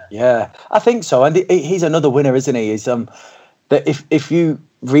 Yeah, I think so. And he's another winner, isn't he? He's that if you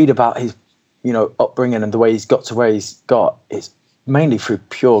read about his upbringing and the way he's got to where he's got, it's mainly through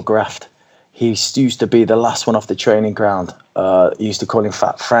pure graft. He used to be the last one off the training ground. He used to call him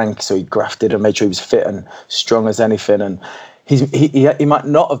Fat Frank, so he grafted and made sure he was fit and strong as anything. And he might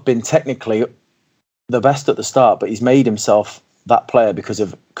not have been technically the best at the start, but he's made himself that player because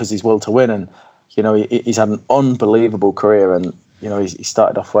his will to win. And he's had an unbelievable career, and he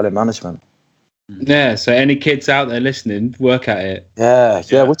started off well in management. Yeah, so any kids out there listening, work at it.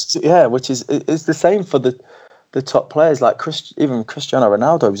 Yeah. Which is the same for the top players, like even Cristiano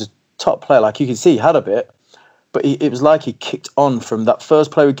Ronaldo was a top player. Like you can see he had a bit, but it was like he kicked on from that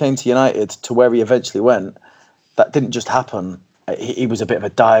first player who came to United to where he eventually went. That didn't just happen. He was a bit of a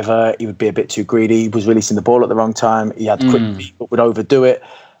diver. He would be a bit too greedy. He was releasing the ball at the wrong time. He had quick feet but would overdo it.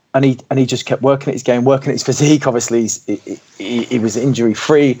 And he just kept working at his game, working at his physique. Obviously, he was injury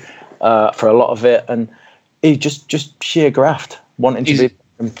free for a lot of it, and he just sheer graft, wanting to be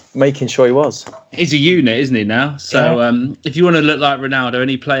and making sure he was. He's a unit, isn't he now? So if you want to look like Ronaldo,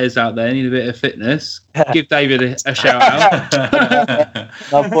 any players out there need a bit of fitness, give David a shout out.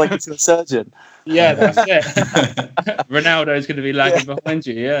 I'll point you to a surgeon. Yeah, that's it. Ronaldo's going to be lagging behind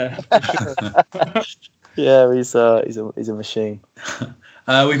you. Yeah. Yeah, he's a machine.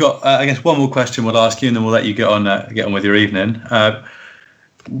 We've got, I guess, one more question we'll ask you, and then we'll let you get on with your evening.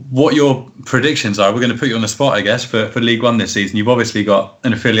 What your predictions are? We're going to put you on the spot, I guess, for League One this season. You've obviously got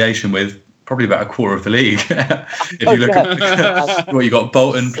an affiliation with probably about a quarter of the league. If you look at what you got: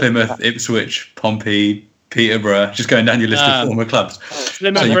 Bolton, Plymouth, Ipswich, Pompey, Peterborough. Just going down your list of former clubs.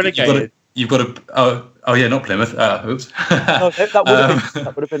 Plymouth relegated. You've got a not Plymouth. Oops. No,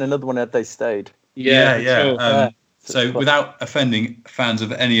 that would have been another one had they stayed. Yeah. So without offending fans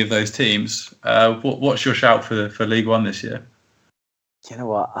of any of those teams, what's your shout for League One this year? You know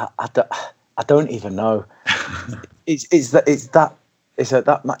what? I don't even know. It's that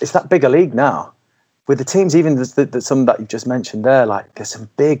big a league now, with the teams, even the some that you just mentioned there. Like there's some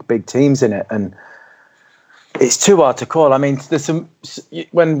big teams in it, and it's too hard to call. I mean, there's some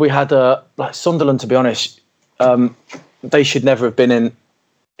when we had like Sunderland. To be honest, they should never have been in.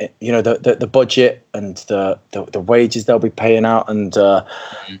 The budget and the wages they'll be paying out, and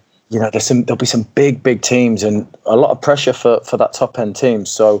there'll be some big teams and a lot of pressure for that top end team.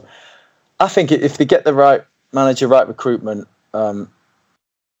 So I think if they get the right manager, right recruitment,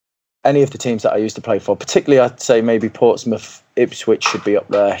 any of the teams that I used to play for, particularly I'd say maybe Portsmouth, Ipswich should be up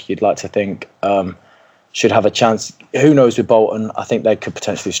there. You'd like to think should have a chance. Who knows with Bolton? I think they could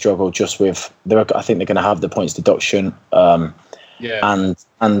potentially struggle just with. I think they're going to have the points deduction.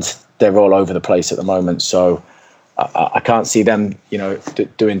 And they're all over the place at the moment, so I can't see them,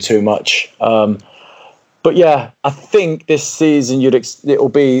 doing too much. But yeah, I think this season it'll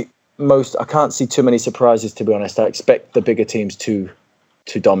be I can't see too many surprises, to be honest. I expect the bigger teams to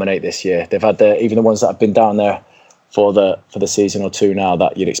dominate this year. They've had even the ones that have been down there for the season or two now,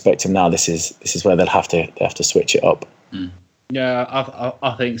 that you'd expect them now. This is where they'll have to switch it up. Yeah,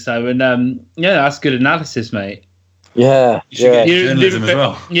 I think so. And that's good analysis, mate. Yeah, you should get journalism as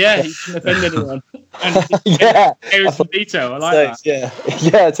well. Yeah, you shouldn't offend anyone. And here's some detail. I like that.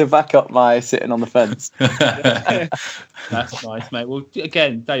 Yeah, to back up my sitting on the fence. That's nice, mate. Well,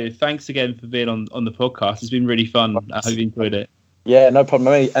 again, David, thanks again for being on the podcast. It's been really fun. I hope you enjoyed it. Yeah, no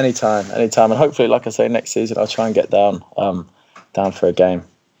problem. Anytime. And hopefully, like I say, next season I'll try and get down for a game.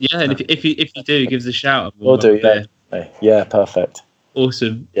 Yeah, and if you do, give us a shout. We'll do. Yeah, perfect.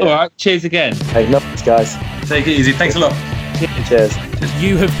 Awesome. Yeah. All right, cheers again. Hey, no, guys. Take it easy. Thanks a lot. Cheers.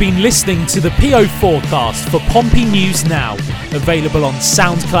 You have been listening to the PO Forecast for Pompey News Now, available on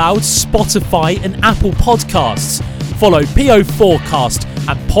SoundCloud, Spotify and Apple Podcasts. Follow PO Forecast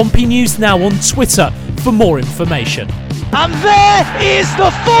and Pompey News Now on Twitter for more information. And there is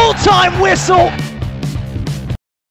the full-time whistle